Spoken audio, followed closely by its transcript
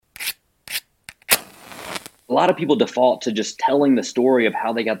a lot of people default to just telling the story of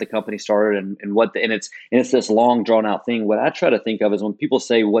how they got the company started and it's this long drawn out thing. What I try to think of is when people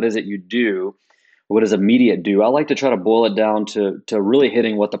say, what is it you do? Or what does Immediate do? I like to try to boil it down to really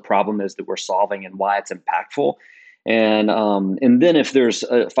hitting what the problem is that we're solving and why it's impactful. And then if there's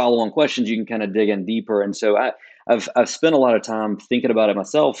follow-on questions, you can kind of dig in deeper. And so I've spent a lot of time thinking about it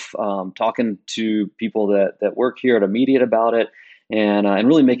myself, talking to people that work here at Immediate about it, and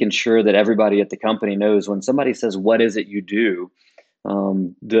really making sure that everybody at the company knows when somebody says, "What is it you do?"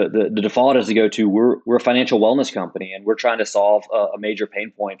 The default is to go to we're a financial wellness company, and we're trying to solve a major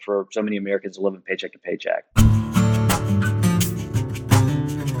pain point for so many Americans living paycheck to paycheck.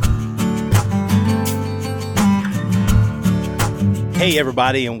 Hey,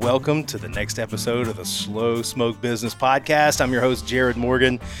 everybody, and welcome to the next episode of the Slow Smoke Business Podcast. I'm your host, Jared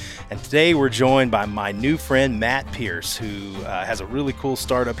Morgan, and today we're joined by my new friend, Matt Pierce, who has a really cool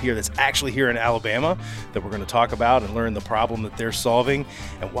startup here that's actually here in Alabama that we're going to talk about and learn the problem that they're solving.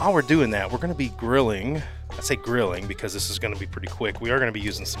 And while we're doing that, we're going to be grilling. I say grilling because this is going to be pretty quick. We are going to be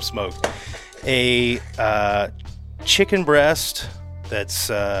using some smoke. A chicken breast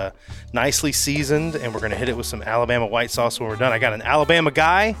that's nicely seasoned, and we're going to hit it with some Alabama white sauce when we're done. I got an Alabama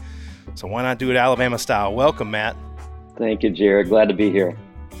guy, so why not do it Alabama style? Welcome, Matt. Thank you, Jared. Glad to be here.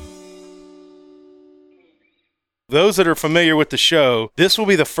 Those that are familiar with the show, this will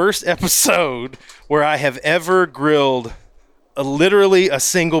be the first episode where I have ever grilled literally a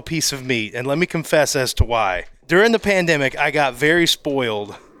single piece of meat, and let me confess as to why. During the pandemic, I got very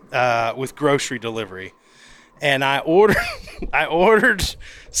spoiled with grocery delivery. And I ordered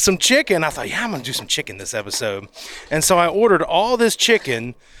some chicken. I thought, I'm going to do some chicken this episode. And so I ordered all this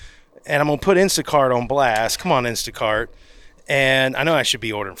chicken, and I'm going to put Instacart on blast. Come on, Instacart. And I know I should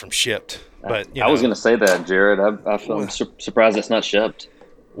be ordering from Shipt. But I was going to say that, Jared. I'm surprised it's not Shipt.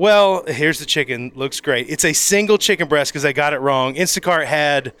 Well, here's the chicken. Looks great. It's a single chicken breast because I got it wrong. Instacart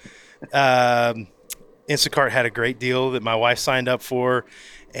had a great deal that my wife signed up for.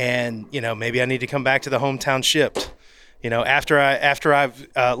 And, maybe I need to come back to the hometown Shipt. After I've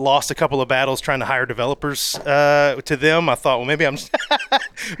lost a couple of battles trying to hire developers to them, I thought, well, maybe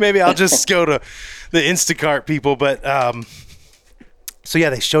I'll just go to the Instacart people. But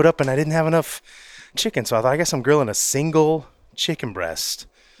they showed up and I didn't have enough chicken. So I thought, I guess I'm grilling a single chicken breast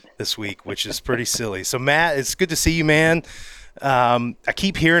this week, which is pretty silly. So Matt, it's good to see you, man. I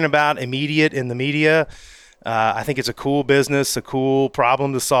keep hearing about Immediate in the media. I think it's a cool business, a cool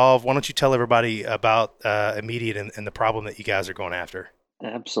problem to solve. Why don't you tell everybody about Immediate and the problem that you guys are going after?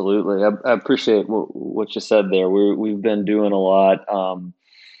 Absolutely. I appreciate what you said there. We've been doing a lot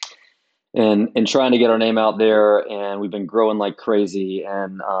and trying to get our name out there, and we've been growing like crazy.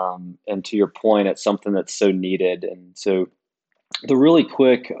 And to your point, it's something that's so needed. And so the really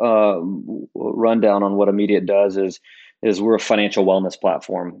quick rundown on what Immediate does is we're a financial wellness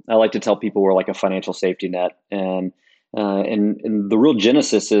platform. I like to tell people we're like a financial safety net. And the real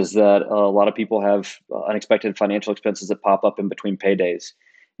genesis is that a lot of people have unexpected financial expenses that pop up in between paydays.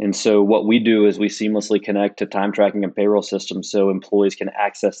 And so what we do is we seamlessly connect to time tracking and payroll systems so employees can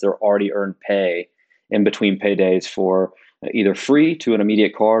access their already earned pay in between paydays for either free to an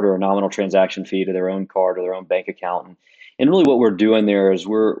Immediate card or a nominal transaction fee to their own card or their own bank account. And really what we're doing there is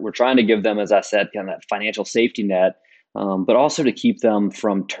we're trying to give them, as I said, kind of that financial safety net, but also to keep them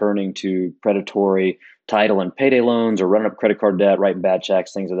from turning to predatory title and payday loans or running up credit card debt, writing bad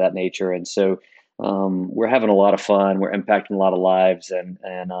checks, things of that nature. And so we're having a lot of fun. We're impacting a lot of lives, and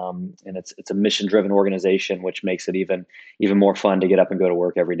it's a mission-driven organization, which makes it even more fun to get up and go to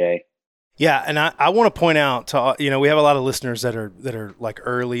work every day. Yeah, and I want to point out to we have a lot of listeners that are like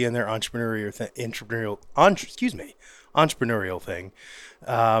early in their entrepreneurial thing.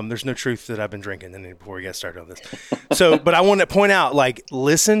 There's no truth that I've been drinking before we get started on this. So, but I want to point out,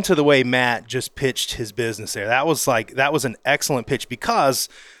 listen to the way Matt just pitched his business there. That was an excellent pitch because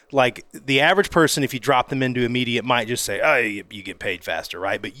the average person, if you drop them into Immediate, might just say, oh, you get paid faster,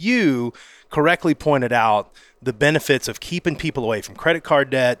 right? But you correctly pointed out the benefits of keeping people away from credit card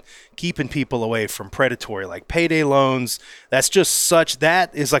debt, keeping people away from predatory payday loans. That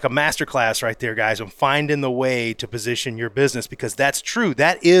is like a masterclass right there, guys, on finding the way to position your business, because that's true.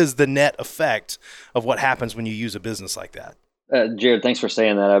 That is the net effect of what happens when you use a business like that. Jared, thanks for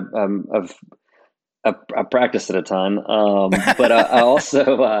saying that. I practiced it a ton, but I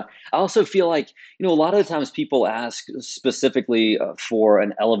also feel like a lot of the times people ask specifically for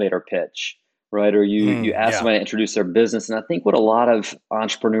an elevator pitch, right? Or you ask somebody to introduce their business, and I think what a lot of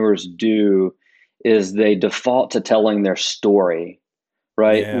entrepreneurs do is they default to telling their story,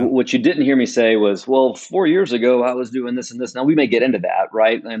 right? Yeah. What you didn't hear me say was, well, 4 years ago I was doing this and this. Now we may get into that,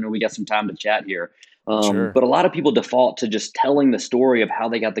 right? I know we got some time to chat here. Sure. But a lot of people default to just telling the story of how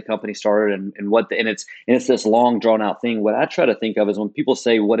they got the company started and and it's this long drawn out thing. What I try to think of is when people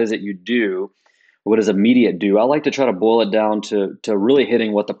say, "What is it you do?" or "What does immediate do?" I like to try to boil it down to really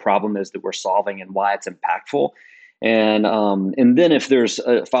hitting what the problem is that we're solving and why it's impactful. And then if there's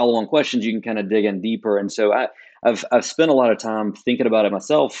follow on questions, you can kind of dig in deeper. And so I've spent a lot of time thinking about it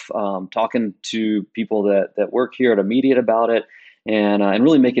myself, talking to people that work here at Immediate about it, and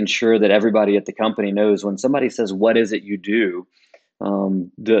really making sure that everybody at the company knows when somebody says, "What is it you do?"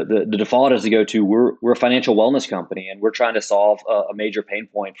 The default is to go to, we're a financial wellness company, and we're trying to solve a major pain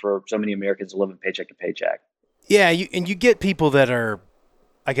point for so many Americans living paycheck to paycheck. Yeah, you get people that are,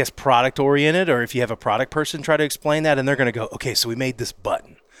 I guess, product oriented, or if you have a product person try to explain that, and they're going to go, okay, so we made this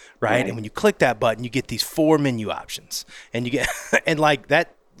button, right? And Right. when you click that button, you get these 4 menu options, and you get and like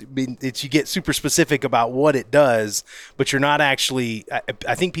that. I mean, you get super specific about what it does, but you're not actually.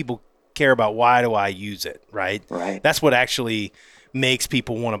 I think people care about, why do I use it, right? Right. That's what actually makes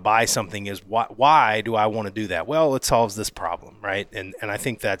people want to buy something, is why do I want to do that? Well, it solves this problem, right? And I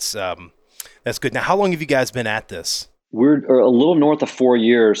think that's good. Now, how long have you guys been at this? We're a little north of 4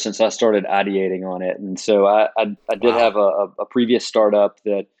 years since I started ideating on it. And so I did Wow. have a previous startup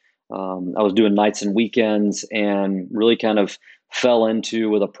that I was doing nights and weekends, and really kind of fell into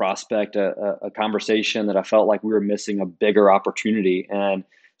with a prospect, a conversation that I felt like we were missing a bigger opportunity. And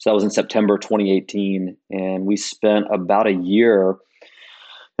so that was in September 2018. And we spent about a year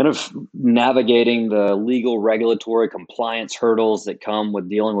kind of navigating the legal, regulatory, compliance hurdles that come with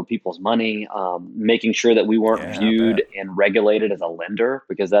dealing with people's money, making sure that we weren't Yeah, I viewed bet. and regulated as a lender,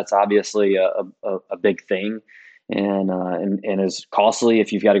 because that's obviously a big thing, and is costly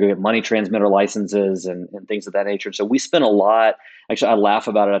if you've got to go get money transmitter licenses and things of that nature. So we spent a lot. Actually, I laugh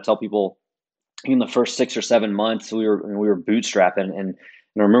about it. I tell people in the first 6 or 7 months we were bootstrapping, and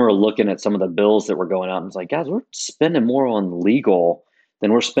I remember looking at some of the bills that were going out and was like, guys, we're spending more on legal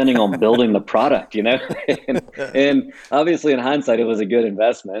than we're spending on building the product, and obviously in hindsight it was a good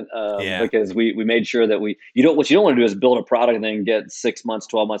investment, Yeah. because we made sure that what you don't want to do is build a product and then get 6 months,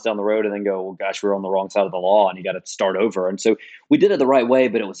 12 months down the road and then go, well, gosh, we're on the wrong side of the law and you got to start over. And so we did it the right way,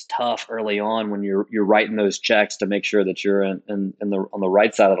 but it was tough early on when you're writing those checks to make sure that you're on the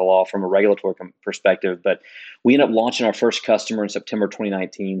right side of the law from a regulatory perspective. But we ended up launching our first customer in September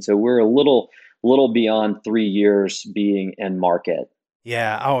 2019, so we're a little beyond 3 years being in market.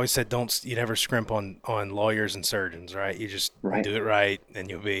 Yeah, I always said, you never scrimp on lawyers and surgeons, right? You Right. do it right, and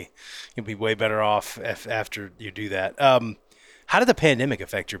you'll be way better off after you do that. How did the pandemic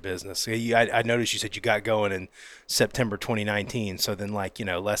affect your business? I noticed you said you got going in September 2019, so then, like,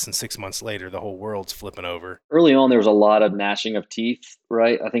 less than 6 months later, the whole world's flipping over. Early on there was a lot of gnashing of teeth,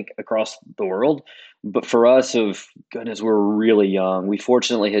 right? I think across the world. But for us, of goodness, we're really young. We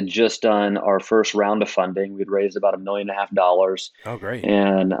fortunately had just done our first round of funding. We'd raised about $1.5 million. Oh, great.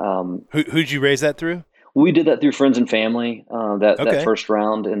 And Who'd you raise that through? we did that through friends and family, that Okay. first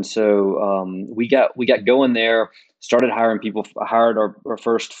round. And so we got going there, started hiring people. I hired our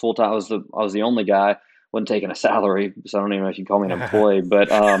first full time. I was the only guy, wasn't taking a salary, so I don't even know if you call me an employee,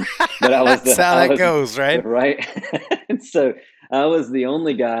 but I was That's the how I that was goes, right? right. And so I was the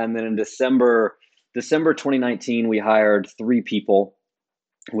only guy. And then in December 2019, we hired three people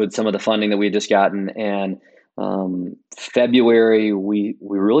with some of the funding that we had just gotten. And February, we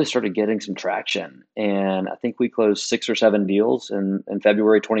really started getting some traction, and I think we closed 6 or 7 deals in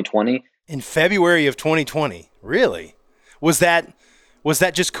February 2020. In February of 2020. Really? Was that was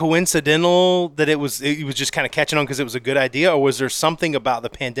that just coincidental that it was just kind of catching on because it was a good idea, or was there something about the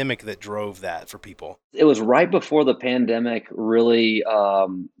pandemic that drove that for people? It was right before the pandemic really hit.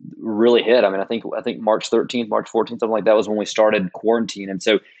 I mean, I think March 13th, March 14th, something like that was when we started quarantine. And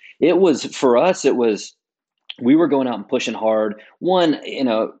so it was, for us, it was, we were going out and pushing hard. One,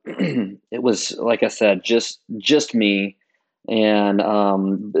 it was, like I said, just me, and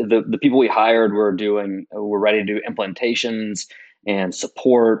the people we hired were ready to do implementations and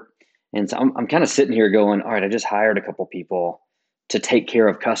support. And so I'm kind of sitting here going, all right, I just hired a couple people to take care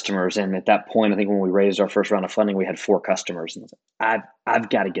of customers. And at that point, I think when we raised our first round of funding, we had four customers. And I was like, I've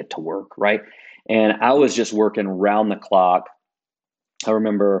got to get to work, right? And I was just working round the clock. I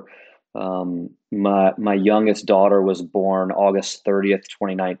remember my youngest daughter was born August 30th,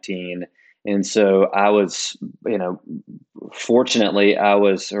 2019. And so I was, fortunately,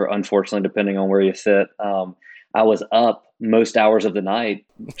 or unfortunately, depending on where you sit, I was up most hours of the night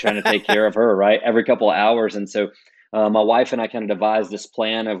trying to take care of her, right? Every couple of hours. And so my wife and I kind of devised this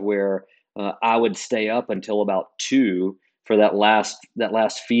plan of where I would stay up until about 2 for that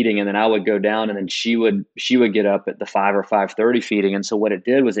last feeding, and then I would go down, and then she would get up at the 5 or 5:30 feeding. And so what it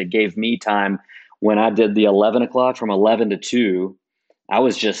did was it gave me time when I did the 11 o'clock from 11 to 2, I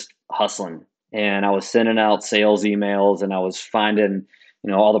was just hustling and I was sending out sales emails and I was finding,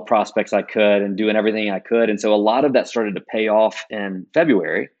 all the prospects I could and doing everything I could. And so a lot of that started to pay off in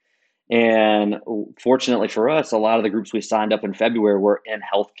February. And fortunately for us, a lot of the groups we signed up in February were in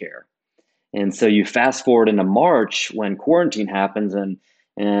healthcare. And so you fast forward into March when quarantine happens, and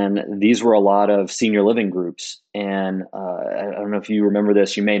these were a lot of senior living groups. And I don't know if you remember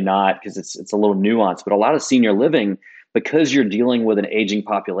this, you may not, because it's a little nuanced, but a lot of senior living, because you're dealing with an aging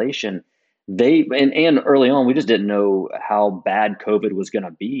population, and early on we just didn't know how bad COVID was going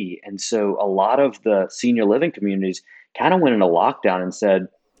to be, and so a lot of the senior living communities kind of went into lockdown and said,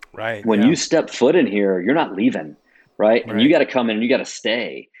 Right. when Yeah. you step foot in here, you're not leaving, right? And you Right. got to come in and you got to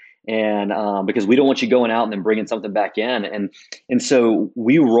stay, and because we don't want you going out and then bringing something back in, and so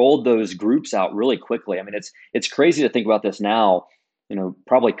we rolled those groups out really quickly. I mean, it's crazy to think about this now.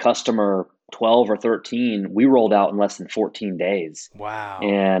 Probably customer 12 or 13, we rolled out in less than 14 days. Wow.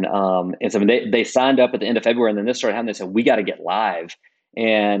 And so they signed up at the end of February, and then this started happening. They said we got to get live,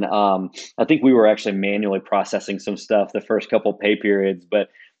 and I think we were actually manually processing some stuff the first couple pay periods, but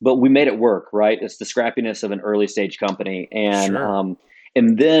we made it work. Right, it's the scrappiness of an early stage company, Sure.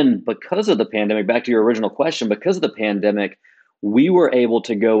 and then because of the pandemic, back to your original question, because of the pandemic, we were able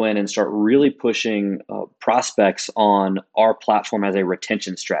to go in and start really pushing prospects on our platform as a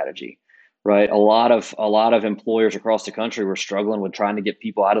retention strategy. Right, a lot of employers across the country were struggling with trying to get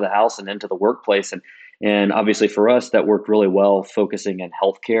people out of the house and into the workplace, and obviously for us that worked really well, focusing in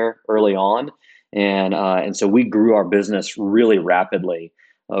healthcare early on, and so we grew our business really rapidly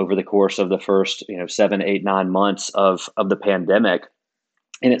over the course of the first 7, 8, 9 months of the pandemic,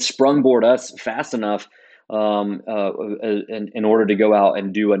 and it sprungboard us fast enough in order to go out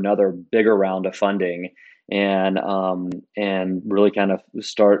and do another bigger round of funding, and really kind of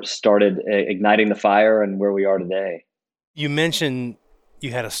started igniting the fire and where we are today. You mentioned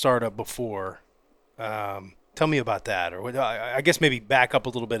you had a startup before. Tell me about that, or I guess maybe back up a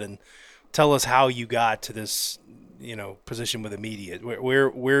little bit and tell us how you got to this, position with Immediate. Where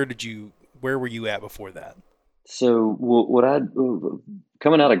were you at before that? So what I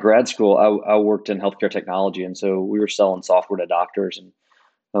coming out of grad school, I worked in healthcare technology, and so we were selling software to doctors, and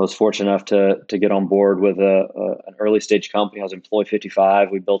I was fortunate enough to get on board with an early stage company. I was employee 55.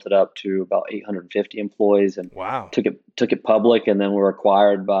 We built it up to about 850 employees and Wow. took it public, and then were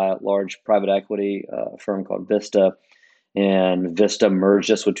acquired by a large private equity firm called Vista. And Vista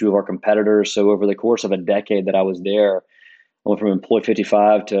merged us with two of our competitors. So over the course of a decade that I was there, I went from employee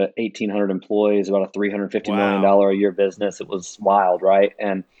 55 to 1,800 employees, about a $350 million Wow. a year business. It was wild, right?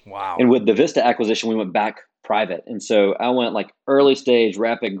 And Wow. with the Vista acquisition, we went back private. And so I went like early stage,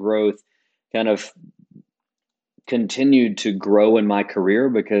 rapid growth, kind of continued to grow in my career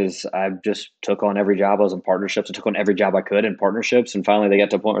because I just took on every job. I was in partnerships. I took on every job I could in partnerships. And finally, they got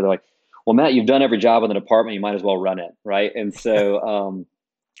to a point where they're like, well, Matt, you've done every job in the department. You might as well run it. Right. And so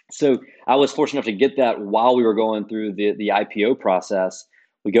I was fortunate enough to get that while we were going through the IPO process.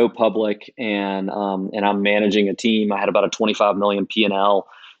 We go public, and I'm managing a team. I had about a 25 million P&L,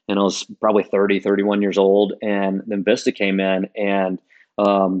 and I was probably 30, 31 years old. And then Vista came in, and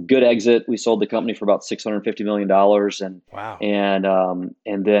good exit. We sold the company for about $650 million, Wow.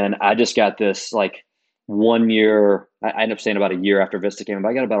 and then I just got this like 1 year. I ended up staying about a year after Vista came in, but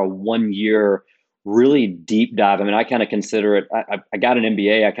I got about a 1 year really deep dive. I mean, I kind of consider it. I got an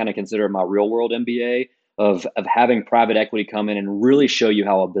MBA. I kind of consider it my real world MBA of having private equity come in and really show you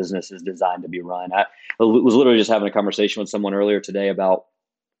how a business is designed to be run. I was literally just having a conversation with someone earlier today about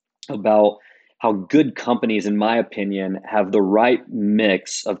how good companies, in my opinion, have the right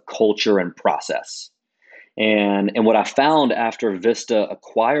mix of culture and process. And what I found after Vista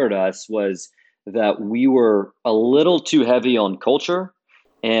acquired us was that we were a little too heavy on culture.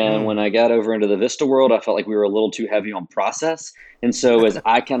 And when Hmm. I got over into the Vista world, I felt like we were a little too heavy on process. And so as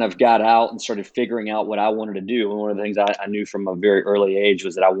I kind of got out and started figuring out what I wanted to do, and one of the things I knew from a very early age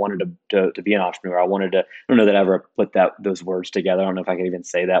was that I wanted to be an entrepreneur. I wanted to, I don't know that I ever put those words together. I don't know if I could even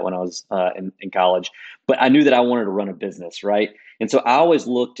say that when I was in college, but I knew that I wanted to run a business, right? And so I always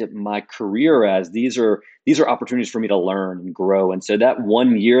looked at my career as these are opportunities for me to learn and grow. And so that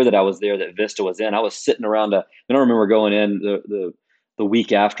 1 year that I was there, that Vista was in, I was sitting around. I don't remember going in the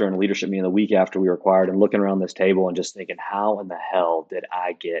week after in a leadership meeting, the week after we were acquired, and looking around this table and just thinking, how in the hell did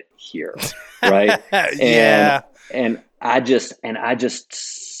I get here, right? And Yeah. and I just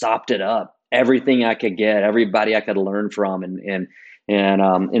sopped it up, everything I could get, everybody I could learn from, and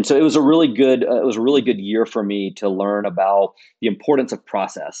so it was a really good year for me to learn about the importance of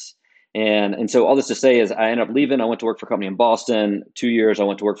process. And so all this to say is I ended up leaving. I went to work for a company in Boston, 2 years. I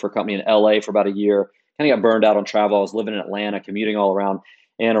went to work for a company in LA for about a year. Kind of got burned out on travel. I was living in Atlanta, commuting all around.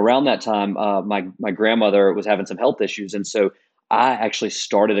 And around that time, my grandmother was having some health issues. And so I actually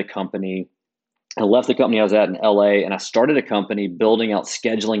started a company. I left the company I was at in LA, and I started a company building out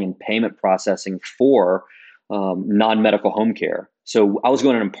scheduling and payment processing for non-medical home care. So I was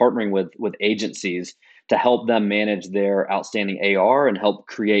going in and partnering with agencies to help them manage their outstanding AR and help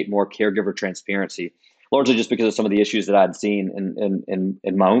create more caregiver transparency, largely just because of some of the issues that I'd seen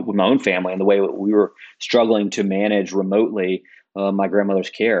in my own, with my own family and the way we were struggling to manage remotely my grandmother's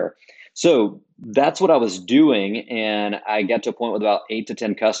care. So that's what I was doing. And I got to a point with about 8 to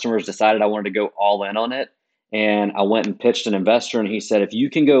 10 customers, decided I wanted to go all in on it. And I went and pitched an investor, and he said, if you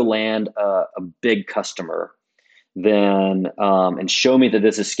can go land a big customer, then and show me that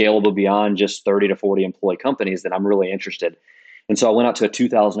this is scalable beyond just 30 to 40 employee companies, then I'm really interested. And so I went out to a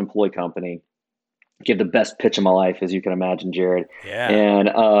 2,000 employee company, gave the best pitch of my life, as you can imagine, Jared. Yeah.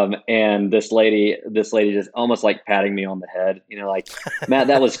 And this lady just almost like patting me on the head, like, Matt,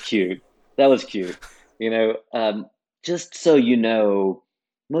 that was cute. That was cute. You know, um, just so you know,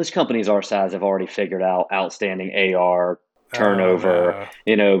 most companies our size have already figured out outstanding AR Oh turnover,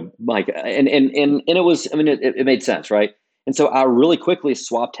 no. like, and it was, I mean, it made sense, right? And so I really quickly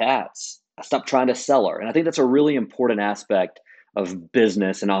swapped hats. I stopped trying to sell her. And I think that's a really important aspect of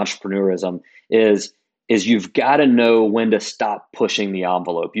business and entrepreneurism is is you've got to know when to stop pushing the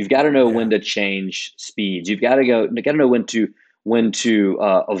envelope. You've got to know when Yeah. to change speeds. You got to know when to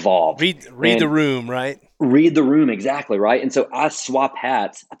evolve Read the and room, right? read the room exactly, right. And so I swap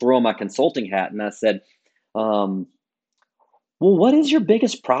hats. I throw on my consulting hat, and I said, um, "Well, what is your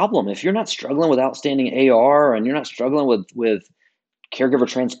biggest problem? If you're not struggling with outstanding AR and you're not struggling with caregiver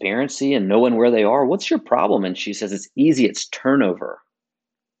transparency and knowing where they are, what's your problem?" And she says, "It's easy. It's turnover."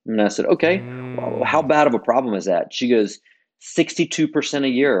 And I said, okay, well, how Mm. bad of a problem is that? She goes, 62% a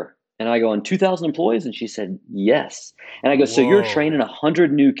year. And I go, on 2,000 employees? And she said, yes. And I go, so you're training Whoa.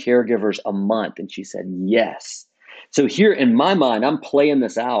 100 new caregivers a month? And she said, yes. So here in my mind, I'm playing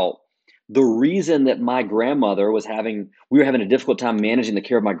this out. The reason that we were having a difficult time managing the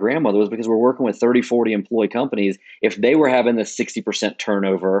care of my grandmother was because we're working with 30, 40 employee companies. If they were having this 60%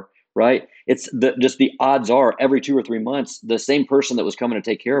 turnover, right? Just the odds are every 2 or 3 months, the same person that was coming to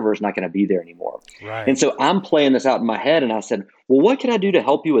take care of her is not going to be there anymore. And Right. so I'm playing this out in my head, and I said, well, what can I do to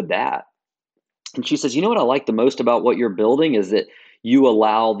help you with that? And she says, you know what I like the most about what you're building is that you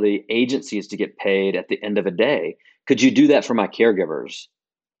allow the agencies to get paid at the end of a day. Could you do that for my caregivers?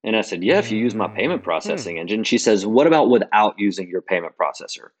 And I said, yeah, if you use my payment Hmm. processing engine. She says, what about without using your payment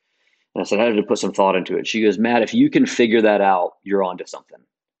processor? And I said, I had to put some thought into it. She goes, Matt, if you can figure that out, you're onto something.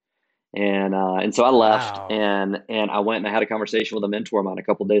 And so I left, Wow. and I went and I had a conversation with a mentor of mine a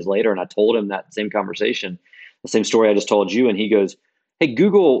couple of days later, and I told him that same conversation, the same story I just told you, and he goes, "Hey,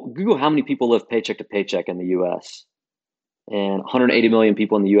 Google how many people live paycheck to paycheck in the U.S. And 180 million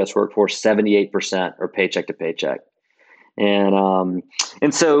people in the U.S. workforce, 78% are paycheck to paycheck." And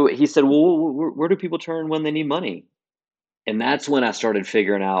so he said, "Well, where do people turn when they need money?" And that's when I started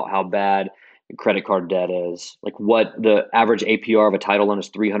figuring out how bad credit card debt is. Like, what the average APR of a title loan is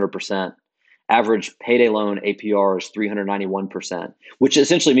 300%. Average payday loan APR is 391%, which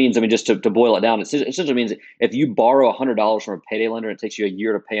essentially means, I mean, just to boil it down, it essentially means if you borrow $100 from a payday lender and it takes you a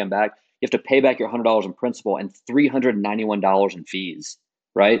year to pay them back, you have to pay back your $100 in principal and $391 in fees,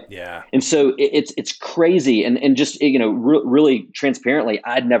 right? Yeah. And so it's crazy, and just really transparently,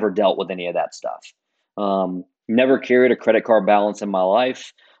 I'd never dealt with any of that stuff. Never carried a credit card balance in my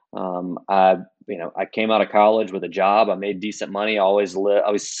life. I came out of college with a job. I made decent money. I always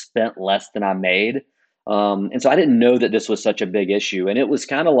spent less than I made. And so I didn't know that this was such a big issue. And it was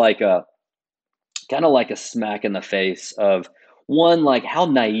kind of like a smack in the face of, one, like, how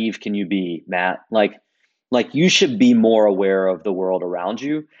naive can you be, Matt? Like you should be more aware of the world around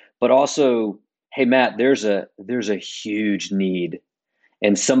you, but also, hey, Matt, there's a huge need,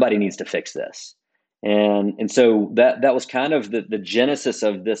 and somebody needs to fix this. And so that was kind of the genesis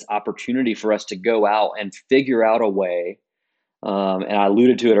of this opportunity for us to go out and figure out a way, and I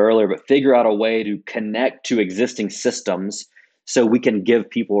alluded to it earlier, but figure out a way to connect to existing systems so we can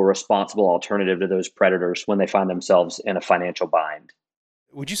give people a responsible alternative to those predators when they find themselves in a financial bind.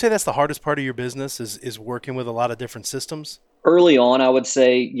 Would you say that's the hardest part of your business is working with a lot of different systems? Early on, I would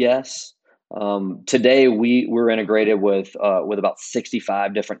say yes. Today, we're integrated with about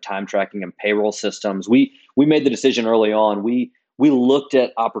 65 different time tracking and payroll systems. We made the decision early on. We looked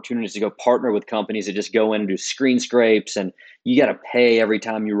at opportunities to go partner with companies that just go in and do screen scrapes, and you got to pay every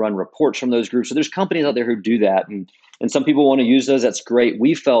time you run reports from those groups. So there's companies out there who do that, and And some people want to use those. That's great.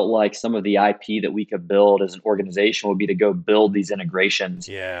 We felt like some of the IP that we could build as an organization would be to go build these integrations.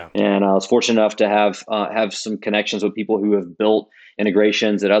 Yeah. And I was fortunate enough to have some connections with people who have built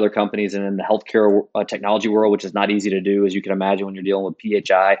integrations at other companies and in the healthcare technology world, which is not easy to do, as you can imagine, when you're dealing with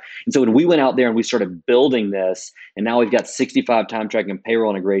PHI. And so when we went out there and we started building this, and now we've got 65 time tracking and payroll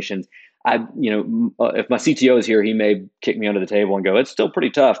integrations. If my CTO is here, he may kick me under the table and go, "It's still pretty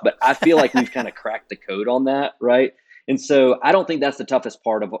tough," but I feel like we've kind of cracked the code on that, right? And so I don't think that's the toughest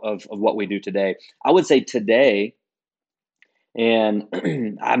part of what we do today. I would say today, and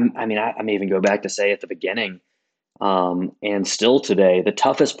I may even go back to say at the beginning, and still today, the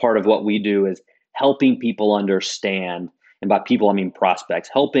toughest part of what we do is helping people understand, and by people I mean prospects,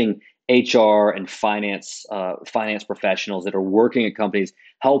 helping HR and finance professionals that are working at companies,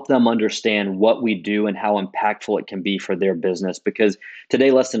 help them understand what we do and how impactful it can be for their business. Because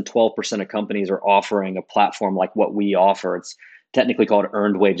today, less than 12% of companies are offering a platform like what we offer. It's technically called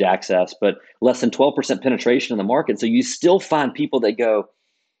earned wage access, but less than 12% penetration in the market. So you still find people that go,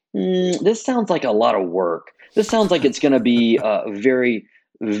 this sounds like a lot of work. This sounds like it's going to be very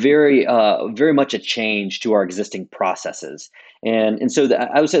much a change to our existing processes. And so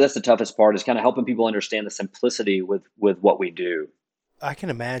I would say that's the toughest part, is kind of helping people understand the simplicity with what we do. I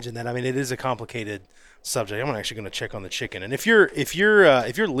can imagine that. I mean, it is a complicated subject. I'm actually going to check on the chicken. And if you're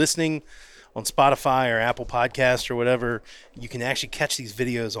listening on Spotify or Apple Podcasts or whatever, you can actually catch these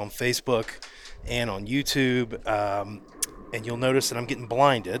videos on Facebook and on YouTube. And you'll notice that I'm getting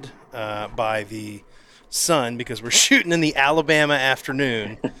blinded by the sun because we're shooting in the Alabama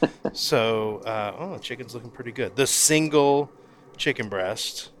afternoon. So, the chicken's looking pretty good. The single chicken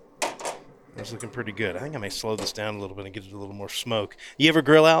breast is looking pretty good. I think I may slow this down a little bit and get it a little more smoke. You ever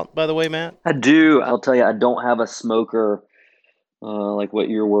grill out, by the way, Matt? I do. I'll tell you, I don't have a smoker like what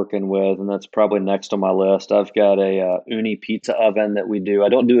you're working with, and that's probably next on my list. I've got a Uni pizza oven that we do. I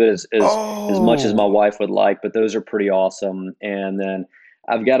don't do it as much as my wife would like, but those are pretty awesome. And then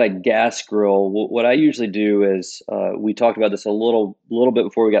I've got a gas grill. What I usually do is, we talked about this a little bit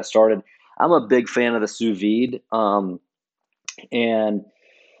before we got started. I'm a big fan of the sous vide, and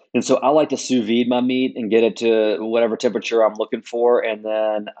so I like to sous vide my meat and get it to whatever temperature I'm looking for. And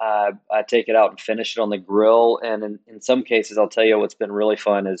then I take it out and finish it on the grill. And in some cases, I'll tell you what's been really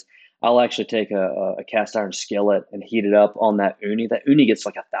fun is I'll actually take a cast iron skillet and heat it up on that uni. That uni gets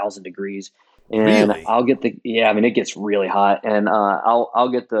like 1,000 degrees. And Really? I'll get it gets really hot. And I'll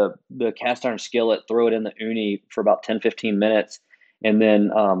get the cast iron skillet, throw it in the uni for about 10-15 minutes, and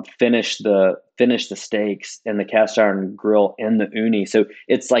then finish the steaks in the cast iron grill in the uni. So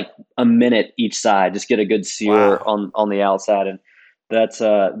it's like a minute each side. Just get a good sear Wow. on the outside, and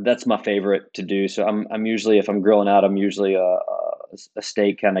that's my favorite to do. So I'm usually, if I'm grilling out, I'm usually a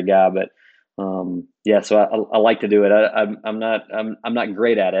steak kind of guy. But yeah, so I like to do it. I'm not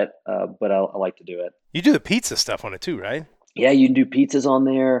great at it, but I like to do it. You do the pizza stuff on it too, right? Yeah, you can do pizzas on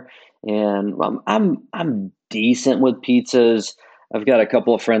there, and I'm decent with pizzas. I've got a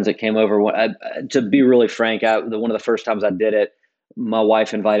couple of friends that came over. To be really frank, one of the first times I did it, my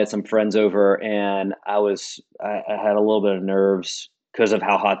wife invited some friends over, and I had a little bit of nerves because of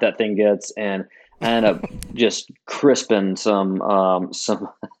how hot that thing gets, and I ended up just crisping some of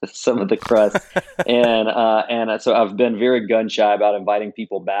the crust, and so I've been very gun shy about inviting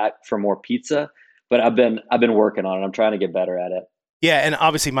people back for more pizza, but I've been working on it. I'm trying to get better at it. Yeah, and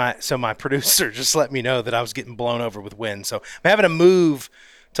obviously my producer just let me know that I was getting blown over with wind, so I'm having to move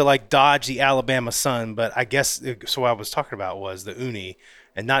to like dodge the Alabama sun. But I guess so. What I was talking about was the uni,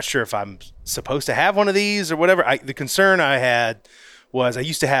 and not sure if I'm supposed to have one of these or whatever. The concern I had was I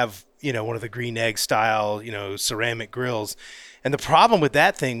used to have one of the green egg style ceramic grills, and the problem with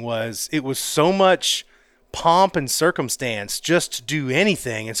that thing was it was so much pomp and circumstance just to do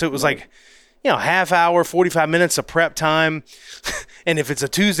anything, and so it was like half hour, 45 minutes of prep time. And if it's a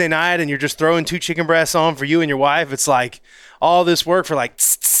Tuesday night and you're just throwing 2 chicken breasts on for you and your wife, it's like all this work for like,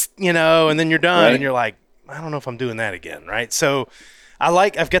 and then you're done. Right. And you're like, I don't know if I'm doing that again. Right. So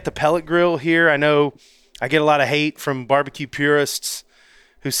I've got the pellet grill here. I know I get a lot of hate from barbecue purists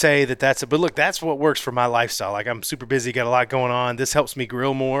who say but look, that's what works for my lifestyle. Like, I'm super busy, got a lot going on. This helps me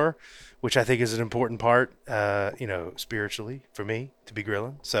grill more, which I think is an important part, spiritually for me to be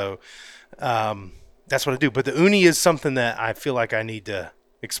grilling. So, that's what I do. But the uni is something that I feel like I need to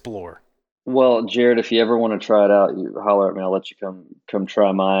explore. Well, Jared, if you ever want to try it out, you holler at me. I'll let you come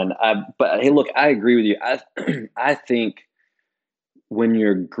try mine. But hey, look, I agree with you. I think when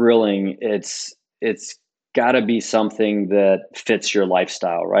you're grilling, it's got to be something that fits your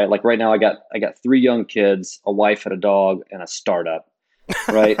lifestyle, right? Like right now, I got 3 young kids, a wife and a dog, and a startup,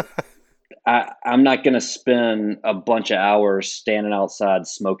 right? I'm not going to spend a bunch of hours standing outside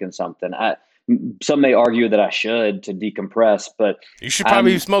smoking something. Some may argue that I should to decompress, but You should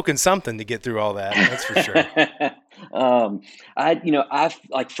probably be I'm smoking something to get through all that. That's for sure. um, I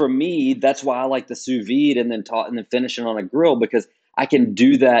like for me, that's why I like the sous vide and then finishing on a grill because I can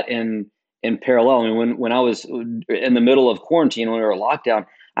do that in parallel. I mean, when I was in the middle of quarantine when we were locked down,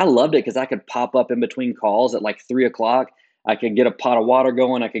 I loved it because I could pop up in between calls at like 3 o'clock. I could get a pot of water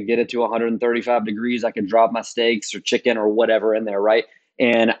going. I could get it to 135 degrees. I could drop my steaks or chicken or whatever in there, right?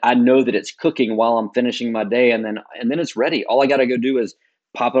 And I know that it's cooking while I'm finishing my day, and then it's ready. All I got to go do is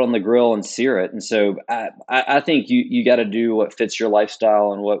pop it on the grill and sear it. And so I think you got to do what fits your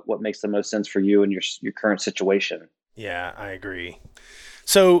lifestyle and what makes the most sense for you and your current situation. Yeah, I agree.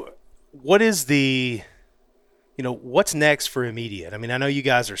 So, what is what's next for Immediate? I mean, I know you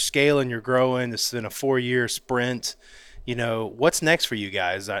guys are scaling, you're growing. This has been a 4-year sprint. What's next for you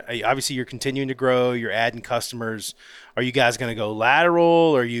guys? Obviously, you're continuing to grow. You're adding customers. Are you guys going to go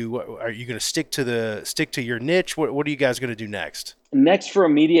lateral? Are you going to stick to your niche? What are you guys going to do next? Next for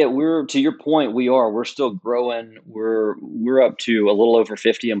immediate, we're to your point, we're still growing. We're up to a little over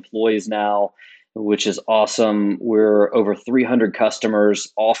 50 employees now, which is awesome. We're over 300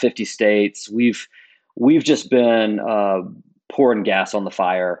 customers, all 50 states. We've just been pouring gas on the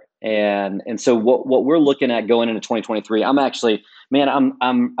fire, and so what we're looking at going into 2023. I'm actually, man,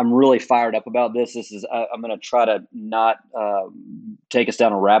 I'm really fired up about this. This is I'm going to try to not take us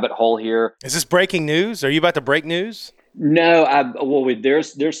down a rabbit hole here. Is this breaking news? Are you about to break news? No,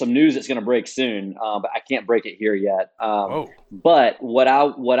 there's some news that's going to break soon, but I can't break it here yet. Whoa. But what I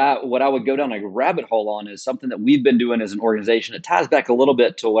would go down a rabbit hole on is something that we've been doing as an organization. It ties back a little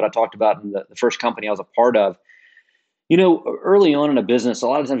bit to what I talked about in the first company I was a part of. Early on in a business, a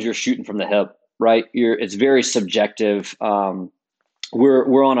lot of times you're shooting from the hip, right? It's very subjective.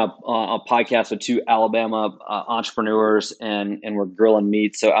 We're on a podcast with two Alabama entrepreneurs, and we're grilling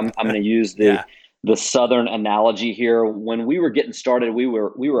meat. So I'm going to use Yeah. the Southern analogy here. When we were getting started, we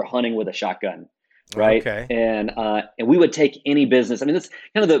were hunting with a shotgun, right? Okay. And we would take any business. I mean, that's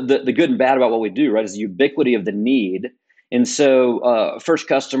kind of the good and bad about what we do, right? Is the ubiquity of the need. And so, first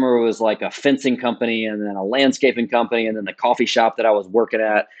customer was like a fencing company, and then a landscaping company, and then the coffee shop that I was working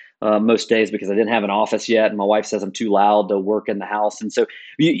at most days because I didn't have an office yet, and my wife says I'm too loud to work in the house. And so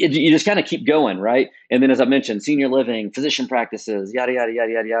you just kind of keep going, right? And then, as I mentioned, senior living, physician practices, yada yada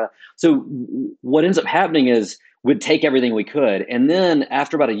yada yada yada. So what ends up happening is we'd take everything we could, and then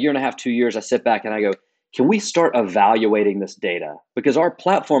after about a year and a half, 2 years, I sit back and I go, can we start evaluating this data? Because our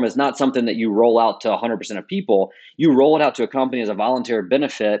platform is not something that you roll out to 100% of people. You roll it out to a company as a voluntary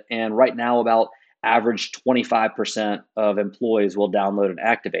benefit. And right now, about average 25% of employees will download and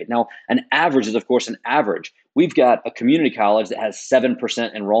activate. Now, an average is, of course, an average. We've got a community college that has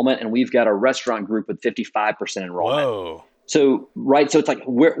 7% enrollment, and we've got a restaurant group with 55% enrollment. Whoa. So, right. So it's like,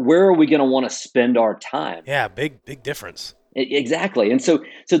 where are we going to want to spend our time? Yeah, big difference. Exactly. And so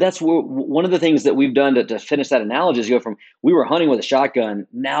that's one of the things that we've done to finish that analogy is go from we were hunting with a shotgun,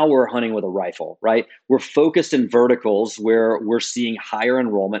 now we're hunting with a rifle, right? We're focused in verticals where we're seeing higher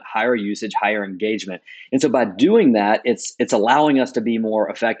enrollment, higher usage, higher engagement. And so by doing that, it's allowing us to be more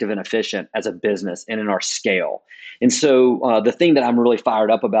effective and efficient as a business and in our scale. And so the thing that I'm really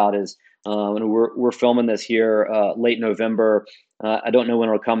fired up about is and we're filming this here late November. I don't know when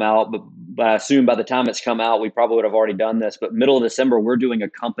it'll come out, but I assume by the time it's come out, we probably would have already done this. But middle of December, we're doing a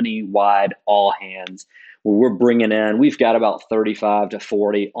company-wide all hands where we're bringing in, we've got about 35 to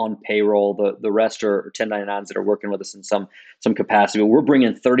 40 on payroll. The rest are 1099s that are working with us in some capacity. But we're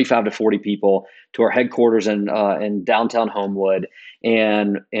bringing 35 to 40 people to our headquarters in downtown Homewood,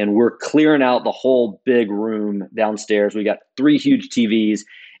 and we're clearing out the whole big room downstairs. We got 3 huge TVs,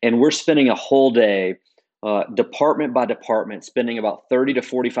 and we're spending a whole day department by department, spending about 30 to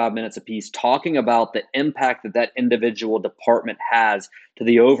 45 minutes apiece talking about the impact that individual department has to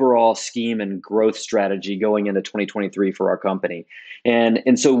the overall scheme and growth strategy going into 2023 for our company.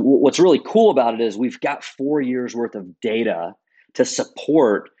 And so what's really cool about it is we've got 4 years worth of data to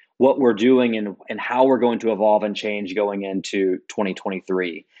support what we're doing and how we're going to evolve and change going into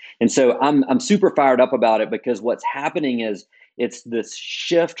 2023. And so I'm super fired up about it because what's happening is it's this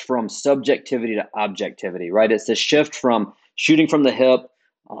shift from subjectivity to objectivity, right? It's this shift from shooting from the hip,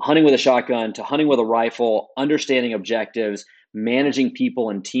 hunting with a shotgun, to hunting with a rifle, understanding objectives, managing people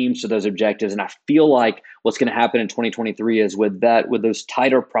and teams to those objectives. And I feel like what's going to happen in 2023 is with those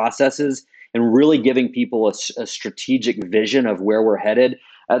tighter processes and really giving people a strategic vision of where we're headed.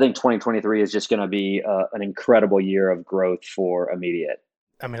 I think 2023 is just going to be an incredible year of growth for Immediate.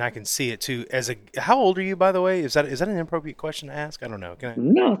 I mean, I can see it too. How old are you, by the way? Is that an inappropriate question to ask? I don't know. Can I?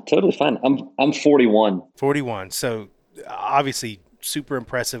 No, totally fine. I'm 41. 41. So obviously, super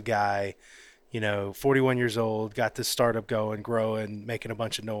impressive guy. 41 years old, got this startup going, growing, making a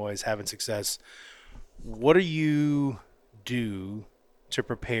bunch of noise, having success. What do you do to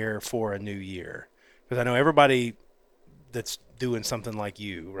prepare for a new year? Because I know everybody that's doing something like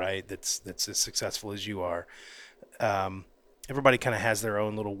you, right? That's as successful as you are. Everybody kind of has their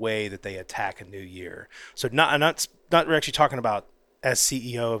own little way that they attack a new year. So not we're actually talking about as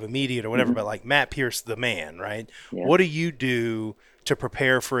CEO of Immediate or whatever, but like Matt Pierce, the man, right? Yeah. What do you do to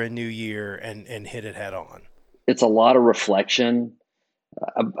prepare for a new year and hit it head on? It's a lot of reflection.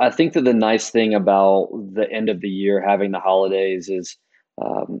 I think that the nice thing about the end of the year, having the holidays, is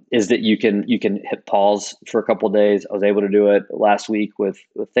that you can hit pause for a couple of days. I was able to do it last week with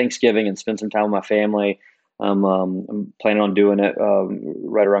Thanksgiving and spend some time with my family. I'm planning on doing it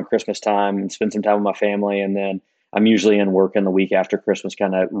right around Christmas time and spend some time with my family, and then I'm usually in work in the week after Christmas,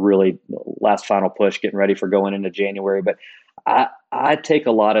 kind of really last final push, getting ready for going into January. But I take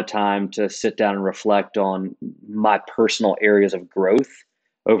a lot of time to sit down and reflect on my personal areas of growth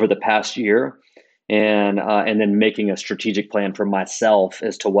over the past year, and then making a strategic plan for myself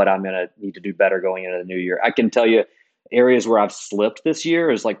as to what I'm going to need to do better going into the new year. I can tell you areas where I've slipped this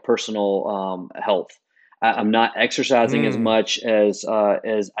year is like personal health. I'm not exercising as much as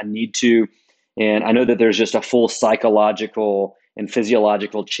I need to, and I know that there's just a full psychological and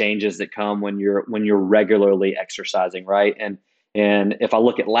physiological changes that come when you're regularly exercising, right? And if I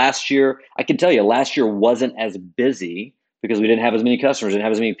look at last year, I can tell you last year wasn't as busy because we didn't have as many customers, didn't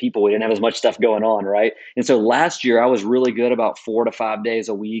have as many people, we didn't have as much stuff going on, right? And so last year I was really good about 4 to 5 days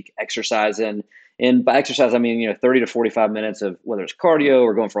a week exercising. And by exercise, I mean, 30 to 45 minutes of whether it's cardio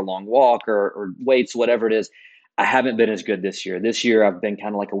or going for a long walk or weights, whatever it is. I haven't been as good this year. This year I've been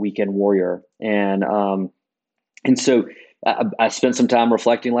kind of like a weekend warrior. And so I spent some time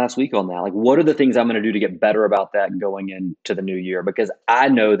reflecting last week on that. Like, what are the things I'm going to do to get better about that going into the new year? Because I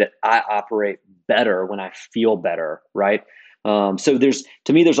know that I operate better when I feel better, right? So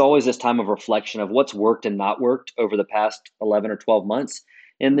to me, there's always this time of reflection of what's worked and not worked over the past 11 or 12 months.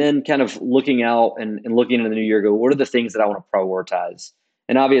 And then kind of looking out and looking into the new year, go, what are the things that I want to prioritize?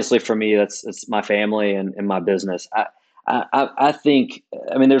 And obviously for me, it's my family and my business. I think,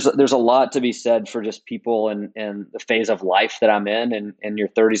 I mean, there's a lot to be said for just people and the phase of life that I'm in your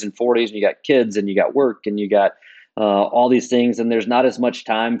 30s and 40s, and you got kids and you got work and you got all these things, and there's not as much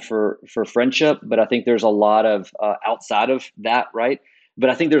time for friendship, but I think there's a lot of outside of that, right? But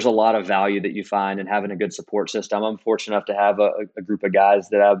I think there's a lot of value that you find in having a good support system. I'm fortunate enough to have a group of guys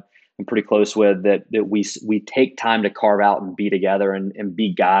that I'm pretty close with that we take time to carve out and be together and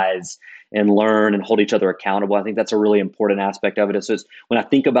be guys and learn and hold each other accountable. I think that's a really important aspect of it. So when I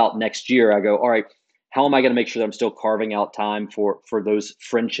think about next year, I go, all right, how am I going to make sure that I'm still carving out time for those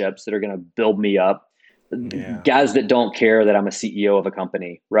friendships that are going to build me up? Yeah. Guys that don't care that I'm a CEO of a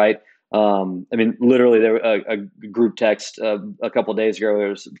company, right? I mean, literally, there a group text a couple of days ago. There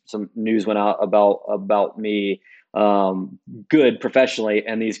was some news went out about me, good professionally,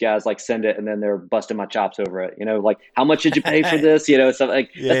 and these guys like send it, and then they're busting my chops over it. Like, how much did you pay for this? Stuff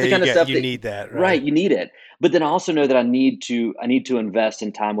like that's the kind of stuff you need that, right? You need it, but then I also know that I need to invest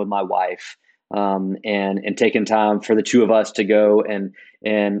in time with my wife, and taking time for the two of us to go and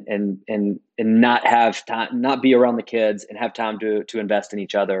not have time, not be around the kids, and have time to invest in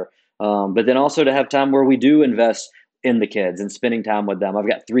each other. But then also to have time where we do invest in the kids and spending time with them. I've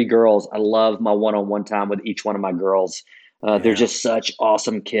got 3 girls. I love my one-on-one time with each one of my girls. They're just such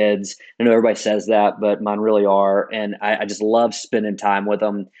awesome kids. I know everybody says that, but mine really are. And I just love spending time with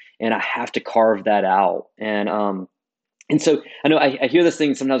them, and I have to carve that out. And so I know I hear this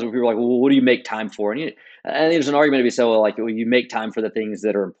thing sometimes where people are like, well, what do you make time for? And I think there's an argument to be said, well, you make time for the things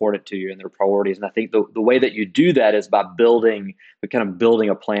that are important to you and their priorities. And I think the way that you do that is by building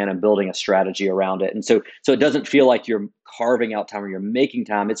a plan and building a strategy around it. And so it doesn't feel like you're carving out time or you're making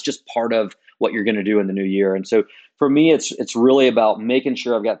time. It's just part of what you're going to do in the new year. And so for me, it's really about making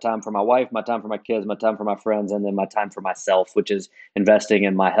sure I've got time for my wife, my time for my kids, my time for my friends, and then my time for myself, which is investing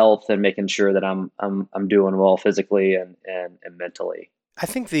in my health and making sure that I'm doing well physically and mentally. I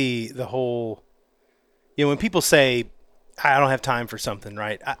think the whole, when people say, I don't have time for something,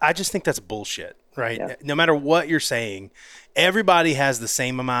 right? I just think that's bullshit, right? Yeah. No matter what you're saying, everybody has the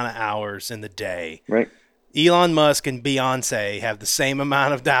same amount of hours in the day. Right. Elon Musk and Beyonce have the same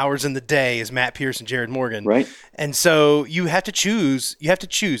amount of hours in the day as Matt Pierce and Jared Morgan. Right. And so you have to choose. You have to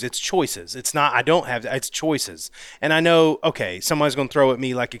choose. It's choices. It's not, I don't have, it's choices. And I know, okay, somebody's going to throw at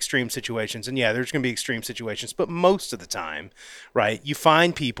me like extreme situations. And yeah, there's going to be extreme situations. But most of the time, right, you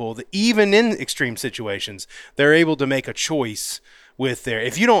find people that even in extreme situations, they're able to make a choice with their,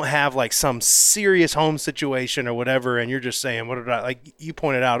 if you don't have like some serious home situation or whatever, and you're just saying, what did I, like you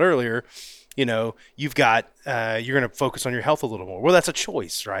pointed out earlier, you've got, you're going to focus on your health a little more. Well, that's a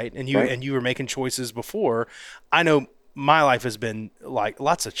choice, right? And you were making choices before. I know my life has been like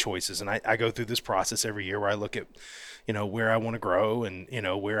lots of choices. And I go through this process every year where I look at, where I want to grow and,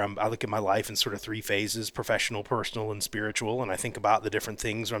 where I look at my life in sort of three phases: professional, personal, and spiritual. And I think about the different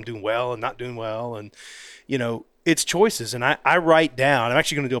things where I'm doing well and not doing well. And, it's choices. And I write down, I'm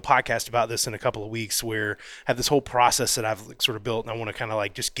actually going to do a podcast about this in a couple of weeks, where I have this whole process that I've sort of built, and I want to kind of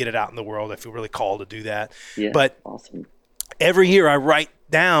like just get it out in the world. I feel really called to do that. Yeah, but awesome. Every year I write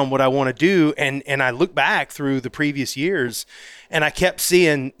down what I want to do. And I look back through the previous years, and I kept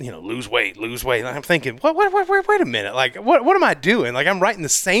seeing, lose weight. And I'm thinking, wait a minute. Like, what am I doing? Like, I'm writing the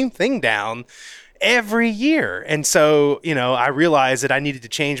same thing down every year. And so, I realized that I needed to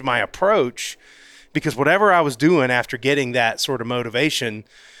change my approach, because whatever I was doing after getting that sort of motivation,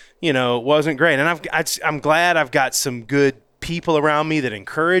 wasn't great. And I'm glad I've got some good people around me that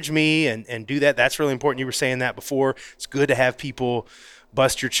encourage me and do that. That's really important. You were saying that before. It's good to have people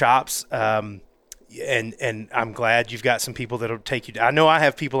bust your chops. And I'm glad you've got some people that'll take you. I know I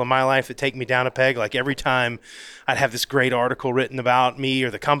have people in my life that take me down a peg. Like every time I'd have this great article written about me or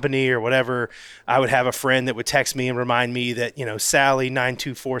the company or whatever, I would have a friend that would text me and remind me that,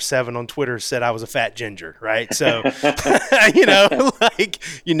 Sally9247 on Twitter said I was a fat ginger. Right. So, like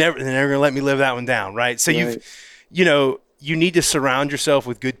they're never going to let me live that one down. Right. So Right. you need to surround yourself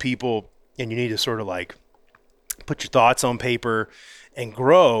with good people, and you need to sort of like put your thoughts on paper and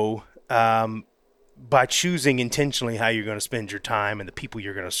grow, by choosing intentionally how you're going to spend your time and the people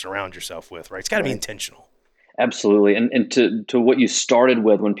you're going to surround yourself with, right? It's got to be intentional. Absolutely. And to what you started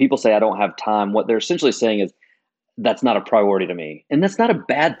with, when people say I don't have time, what they're essentially saying is that's not a priority to me. And that's not a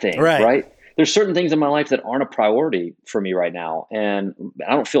bad thing, right? There's certain things in my life that aren't a priority for me right now, and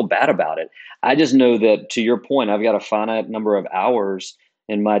I don't feel bad about it. I just know that, to your point, I've got a finite number of hours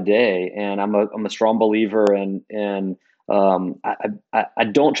in my day, and I'm a strong believer in I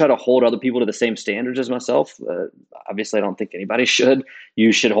don't try to hold other people to the same standards as myself. Obviously, I don't think anybody should.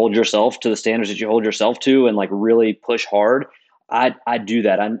 You should hold yourself to the standards that you hold yourself to, and like really push hard. I do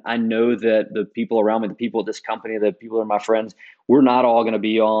that. I know that the people around me, the people at this company, the people that are my friends, we're not all going to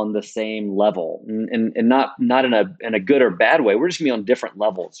be on the same level, and not in a good or bad way. We're just going to be on different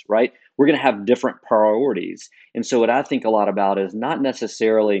levels, right? We're going to have different priorities. And so what I think a lot about is not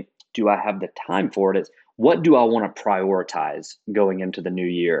necessarily do I have the time for it, it's what do I want to prioritize going into the new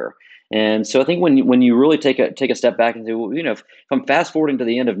year? And so I think when you really take a step back and say, well, if I'm fast forwarding to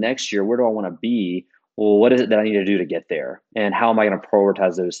the end of next year, where do I want to be? Well, what is it that I need to do to get there? And how am I going to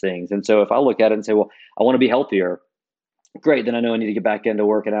prioritize those things? And so if I look at it and say, well, I want to be healthier, great, then I know I need to get back into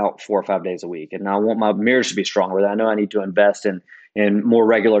working out 4 or 5 days a week. And I want my marriage to be stronger. I know I need to invest in more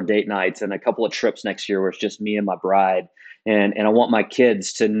regular date nights and a couple of trips next year where it's just me and my bride. And I want my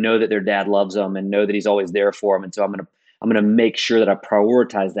kids to know that their dad loves them and know that he's always there for them. And so I'm gonna make sure that I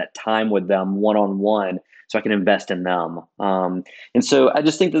prioritize that time with them one-on-one, so I can invest in them. And so I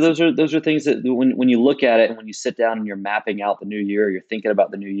just think that those are things that when you look at it and when you sit down and you're mapping out the new year, you're thinking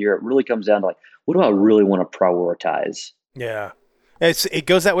about the new year, it really comes down to like, what do I really want to prioritize? Yeah. It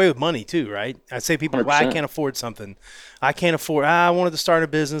goes that way with money too, right? I say people, well, I can't afford something. I wanted to start a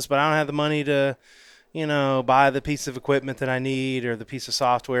business, but I don't have the money to, buy the piece of equipment that I need or the piece of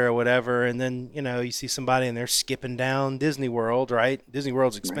software or whatever. And then, you see somebody and they're skipping down Disney World, right? Disney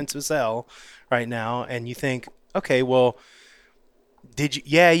World's expensive as hell right now. And you think, okay, well,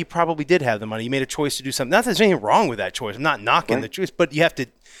 you probably did have the money. You made a choice to do something. Not that there's anything wrong with that choice. I'm not knocking the choice, but you have to,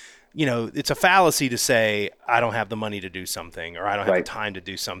 it's a fallacy to say, I don't have the money to do something or I don't have the time to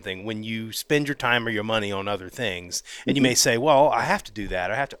do something when you spend your time or your money on other things. And you may say, well, I have to do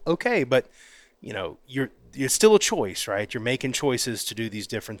that. I have to. Okay. But you're still a choice, right? You're making choices to do these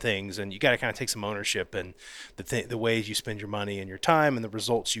different things, and you got to kind of take some ownership in the ways you spend your money and your time and the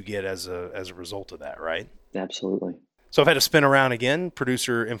results you get as a result of that, right? Absolutely. So I've had to spin around again.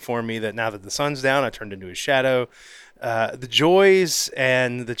 Producer informed me that now that the sun's down, I turned into a shadow. The joys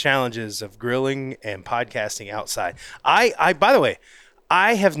and the challenges of grilling and podcasting outside. I by the way,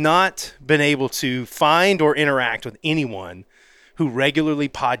 I have not been able to find or interact with anyone who regularly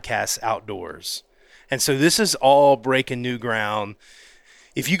podcasts outdoors. And so this is all breaking new ground.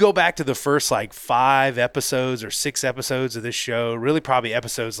 if you go back to the first like 5 episodes or 6 episodes of this show, really probably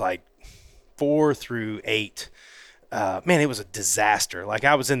episodes like 4 through 8, man, it was a disaster. Like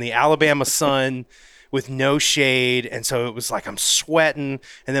I was in the Alabama sun with no shade, and so it was like I'm sweating,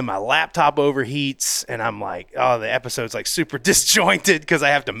 and then my laptop overheats, and I'm like, oh, the episode's like super disjointed because I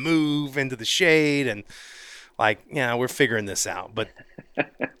have to move into the shade, and like, we're figuring this out. But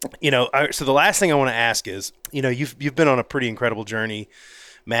so the last thing I want to ask is, you've been on a pretty incredible journey,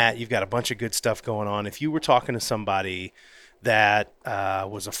 Matt. You've got a bunch of good stuff going on. If you were talking to somebody that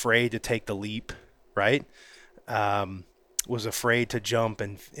was afraid to take the leap, right? Was afraid to jump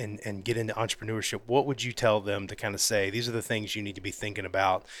and get into entrepreneurship, what would you tell them to kind of say, these are the things you need to be thinking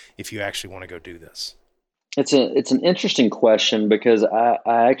about if you actually want to go do this? It's an interesting question because I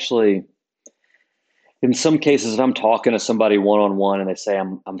actually, in some cases, if I'm talking to somebody one on one and they say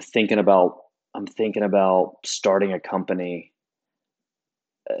I'm thinking about starting a company,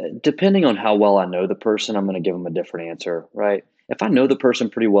 depending on how well I know the person, I'm going to give them a different answer, right? If I know the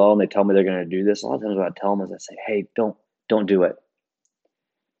person pretty well and they tell me they're going to do this, a lot of times what I tell them is I say, hey, don't do it.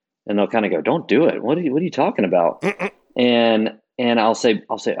 And they'll kind of go, don't do it. What are you talking about? And I'll say,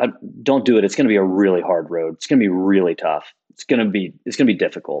 don't do it. It's going to be a really hard road. It's going to be really tough. It's going to be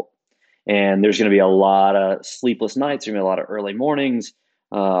difficult. And there's going to be a lot of sleepless nights. There's going to be a lot of early mornings,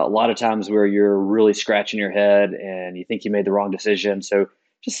 a lot of times where you're really scratching your head and you think you made the wrong decision. So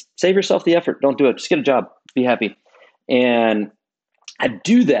just save yourself the effort. Don't do it. Just get a job. Be happy. And I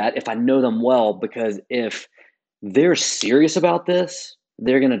do that if I know them well, because if they're serious about this,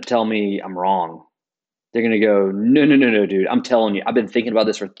 they're going to tell me I'm wrong. They're going to go, no, no, no, no, dude. I'm telling you, I've been thinking about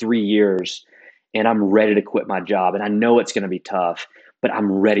this for 3 years and I'm ready to quit my job. And I know it's going to be tough, but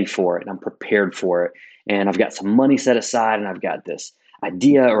I'm ready for it and I'm prepared for it. And I've got some money set aside and I've got this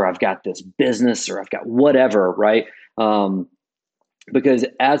idea or I've got this business or I've got whatever, right? Because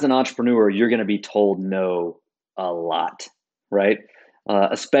as an entrepreneur, you're going to be told no a lot, right?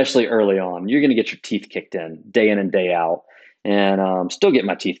 Especially early on. You're going to get your teeth kicked in and day out. And still get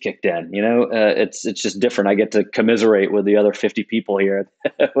my teeth kicked in. It's just different. I get to commiserate with the other 50 people here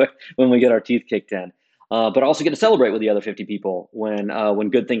when we get our teeth kicked in. But I also get to celebrate with the other 50 people when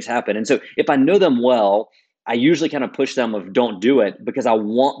good things happen. And so if I know them well, I usually kind of push them of don't do it because I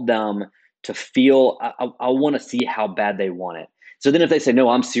want them to feel, I want to see how bad they want it. So then if they say, no,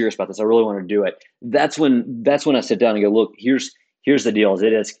 I'm serious about this, I really want to do it. That's when I sit down and go, look, here's the deal.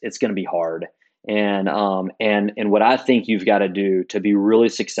 It's going to be hard. And what I think you've got to do to be really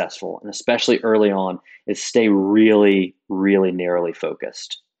successful, and especially early on, is stay really, really narrowly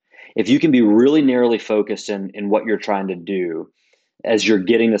focused. If you can be really narrowly focused in what you're trying to do as you're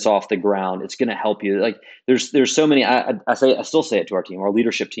getting this off the ground, it's going to help you. Like there's so many, I still say it to our team, our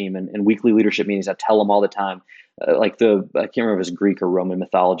leadership team, and weekly leadership meetings. I tell them all the time, I can't remember if it's Greek or Roman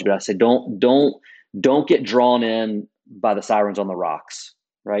mythology, but I say, don't get drawn in by the sirens on the rocks.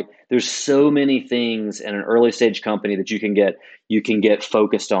 Right? There's so many things in an early stage company that you can get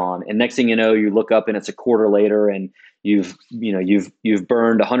focused on. And next thing you know, you look up and it's a quarter later and you've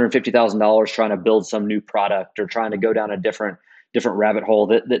burned $150,000 trying to build some new product or trying to go down a different rabbit hole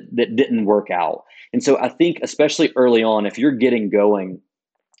that didn't work out. And so I think especially early on, if you're getting going,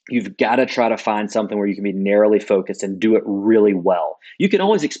 you've got to try to find something where you can be narrowly focused and do it really well. You can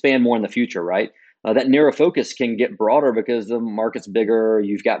always expand more in the future, right? That narrow focus can get broader because the market's bigger,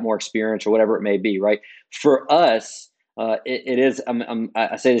 you've got more experience or whatever it may be, right? For us, it is,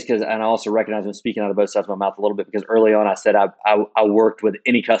 I say this because, and I also recognize I'm speaking out of both sides of my mouth a little bit because early on I said I worked with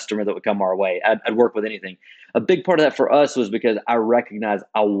any customer that would come our way. I'd work with anything. A big part of that for us was because I recognize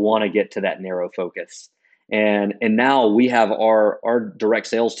I want to get to that narrow focus. And now we have our direct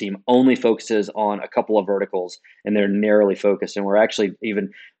sales team only focuses on a couple of verticals and they're narrowly focused. And we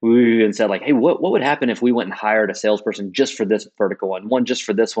even said like, hey, what would happen if we went and hired a salesperson just for this vertical and one just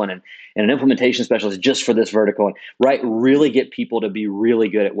for this one and an implementation specialist just for this vertical, and right, really get people to be really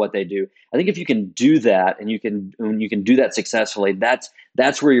good at what they do. I think if you can do that and you can do that successfully, that's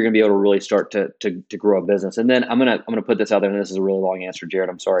where you're going to be able to really start to grow a business. And then I'm gonna put this out there, and this is a really long answer, Jared.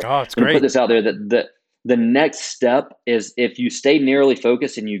 I'm sorry. Oh, it's I'm gonna great. put this out there that the next step is if you stay narrowly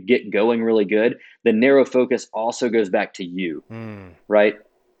focused and you get going really good, the narrow focus also goes back to you, right?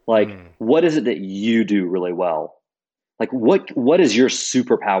 Like, what is it that you do really well? Like, what is your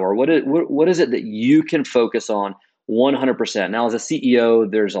superpower? What is it that you can focus on 100%? Now, as a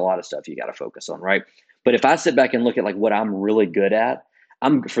CEO, there's a lot of stuff you got to focus on, right? But if I sit back and look at like what I'm really good at,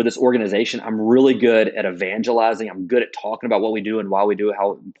 for this organization, I'm really good at evangelizing. I'm good at talking about what we do and why we do it,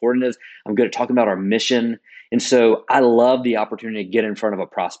 how important it is. I'm good at talking about our mission. And so I love the opportunity to get in front of a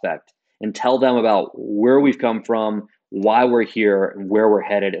prospect and tell them about where we've come from, why we're here and where we're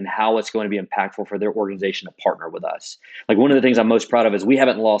headed and how it's going to be impactful for their organization to partner with us. Like one of the things I'm most proud of is we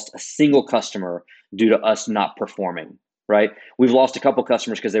haven't lost a single customer due to us not performing, right? We've lost a couple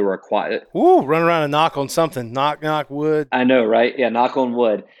customers because they were acquired. Ooh, run around and knock on something. Knock, knock, wood. I know, right? Yeah, knock on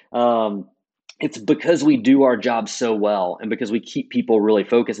wood. It's because we do our job so well and because we keep people really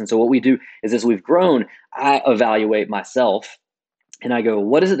focused. And so what we do is as we've grown, I evaluate myself and I go,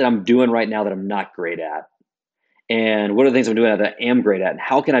 what is it that I'm doing right now that I'm not great at? And what are the things I'm doing that I am great at? And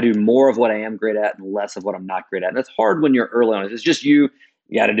how can I do more of what I am great at and less of what I'm not great at? And it's hard when you're early on. If it's just you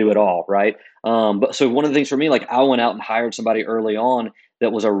got to do it all, right? But so one of the things for me, like I went out and hired somebody early on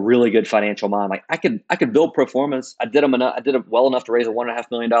that was a really good financial mind. Like I could build pro formas. I did them enough. I did it well enough to raise a $1.5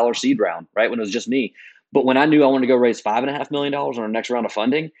 million seed round, right? When it was just me. But when I knew I wanted to go raise $5.5 million on our next round of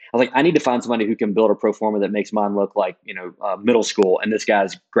funding, I was like, I need to find somebody who can build a pro forma that makes mine look like middle school and this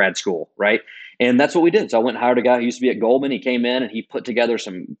guy's grad school, right? And that's what we did. So I went and hired a guy who used to be at Goldman. He came in and he put together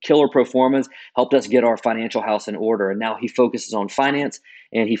some killer pro formas, helped us get our financial house in order. And now he focuses on finance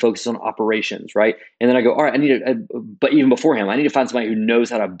and he focuses on operations, right? And then I go, all right, but even before him, I need to find somebody who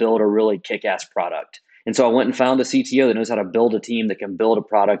knows how to build a really kick-ass product. And so I went and found a CTO that knows how to build a team that can build a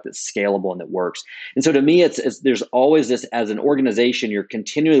product that's scalable and that works. And so to me, it's there's always this, as an organization, you're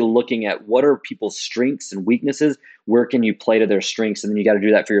continually looking at what are people's strengths and weaknesses, where can you play to their strengths, and then you got to do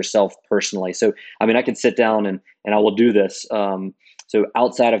that for yourself personally. So I mean, I could sit down and I will do this. So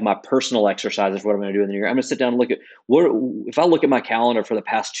outside of my personal exercises, what I'm going to do in the year, I'm going to sit down and look at if I look at my calendar for the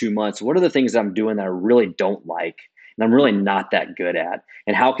past 2 months, what are the things that I'm doing that I really don't like and I'm really not that good at,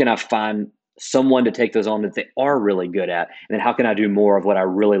 and how can I find someone to take those on that they are really good at, and then how can I do more of what I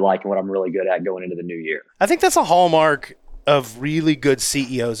really like and what I'm really good at going into the new year? I think that's a hallmark of really good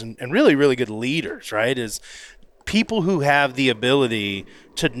CEOs and really, really good leaders, right? Is people who have the ability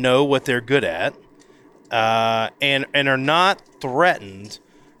to know what they're good at and are not threatened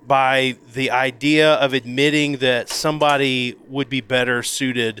by the idea of admitting that somebody would be better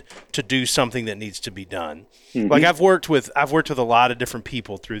suited to do something that needs to be done. Mm-hmm. Like I've worked with a lot of different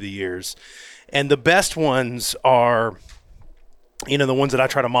people through the years, and the best ones are, the ones that I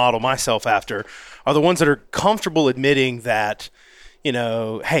try to model myself after are the ones that are comfortable admitting that,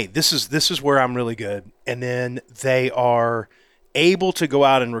 hey, this is where I'm really good. And then they are able to go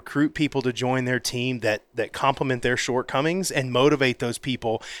out and recruit people to join their team that complement their shortcomings and motivate those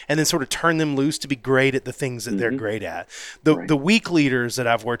people, and then sort of turn them loose to be great at the things that they're great at. The weak leaders that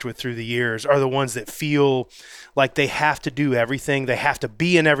I've worked with through the years are the ones that feel like they have to do everything. They have to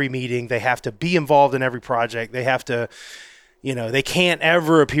be in every meeting. They have to be involved in every project. They have to, they can't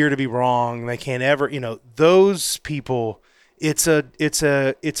ever appear to be wrong. They can't ever, those people. It's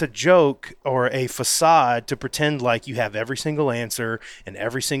a joke or a facade to pretend like you have every single answer and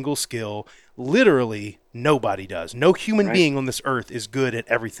every single skill. Literally, nobody does. No human being on this earth is good at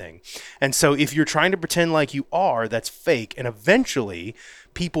everything. And so if you're trying to pretend like you are, that's fake. And eventually,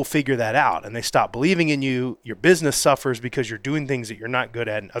 people figure that out and they stop believing in you. Your business suffers because you're doing things that you're not good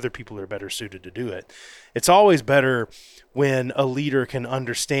at and other people are better suited to do it. It's always better when a leader can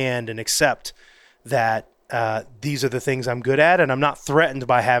understand and accept that these are the things I'm good at, and I'm not threatened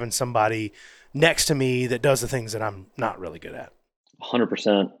by having somebody next to me that does the things that I'm not really good at.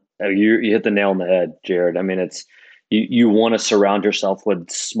 100%. You hit the nail on the head, Jared. I mean, it's you want to surround yourself with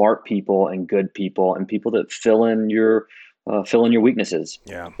smart people and good people and people that fill in your weaknesses.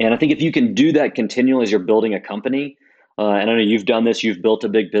 Yeah. And I think if you can do that continually as you're building a company, and I know you've done this, you've built a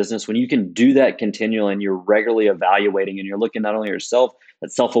big business. When you can do that continually and you're regularly evaluating and you're looking not only at yourself,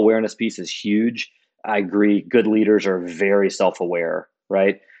 that self-awareness piece is huge. I agree. Good leaders are very self-aware,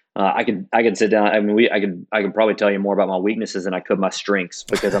 right? I could sit down. I mean, I could probably tell you more about my weaknesses than I could my strengths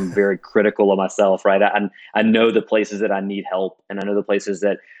because I'm very critical of myself, right? I know the places that I need help, and I know the places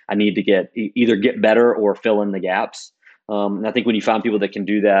that I need to either get better or fill in the gaps. And I think when you find people that can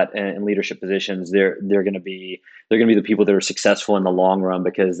do that in leadership positions, they're going to be the people that are successful in the long run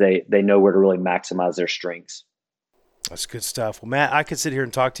because they know where to really maximize their strengths. That's good stuff. Well, Matt, I could sit here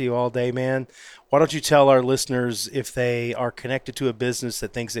and talk to you all day, man. Why don't you tell our listeners if they are connected to a business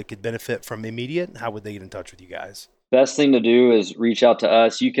that thinks they could benefit from Immediate, how would they get in touch with you guys? Best thing to do is reach out to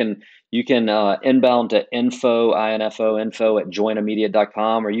us. You can inbound to info at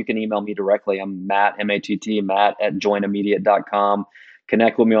joinimmediate.com, or you can email me directly. I'm Matt, M-A-T-T, Matt at joinimmediate.com.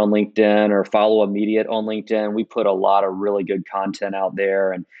 Connect with me on LinkedIn or follow Immediate on LinkedIn. We put a lot of really good content out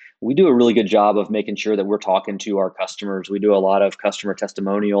there, and we do a really good job of making sure that we're talking to our customers. We do a lot of customer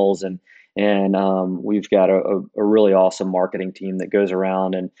testimonials, and we've got a really awesome marketing team that goes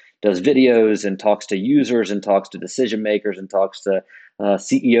around and does videos and talks to users and talks to decision makers and talks to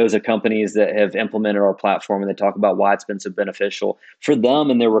CEOs of companies that have implemented our platform, and they talk about why it's been so beneficial for them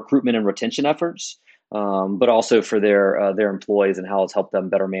and their recruitment and retention efforts, but also for their employees and how it's helped them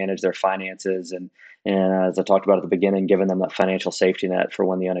better manage their finances and as I talked about at the beginning, giving them that financial safety net for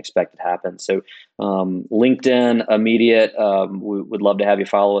when the unexpected happens. So LinkedIn, Immediate, we would love to have you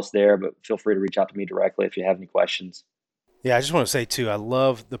follow us there, but feel free to reach out to me directly if you have any questions. Yeah, I just want to say too, I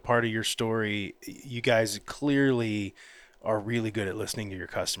love the part of your story. You guys clearly are really good at listening to your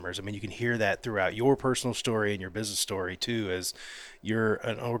customers. I mean, you can hear that throughout your personal story and your business story too, as you're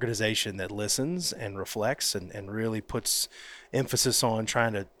an organization that listens and reflects and really puts emphasis on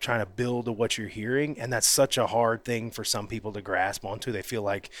trying to build to what you're hearing. And that's such a hard thing for some people to grasp onto. They feel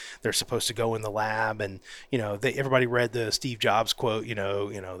like they're supposed to go in the lab and, everybody read the Steve Jobs quote, they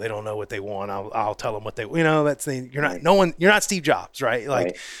don't know what they want. I'll tell them what they, that's the, you're not Steve Jobs, right? Like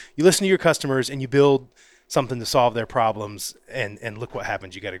Right. you listen to your customers and you build something to solve their problems, and look what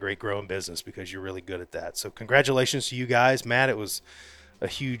happens. You got a great growing business because you're really good at that. So congratulations to you guys. Matt, it was a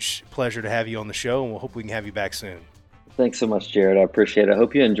huge pleasure to have you on the show, and we'll hope we can have you back soon. Thanks so much, Jared. I appreciate it. I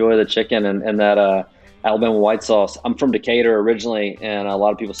hope you enjoy the chicken and that Alabama white sauce. I'm from Decatur originally, and a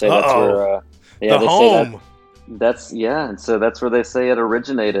lot of people say that's where, the they say home, and so that's where they say it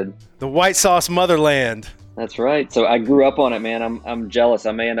originated. the white sauce motherland. That's right. So I grew up on it, man. I'm jealous.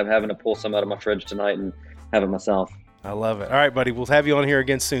 I may end up having to pull some out of my fridge tonight and have it myself. I love it. All right, buddy, we'll have you on here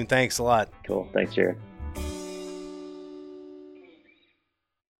again soon. Thanks a lot. Cool. Thanks, Jared.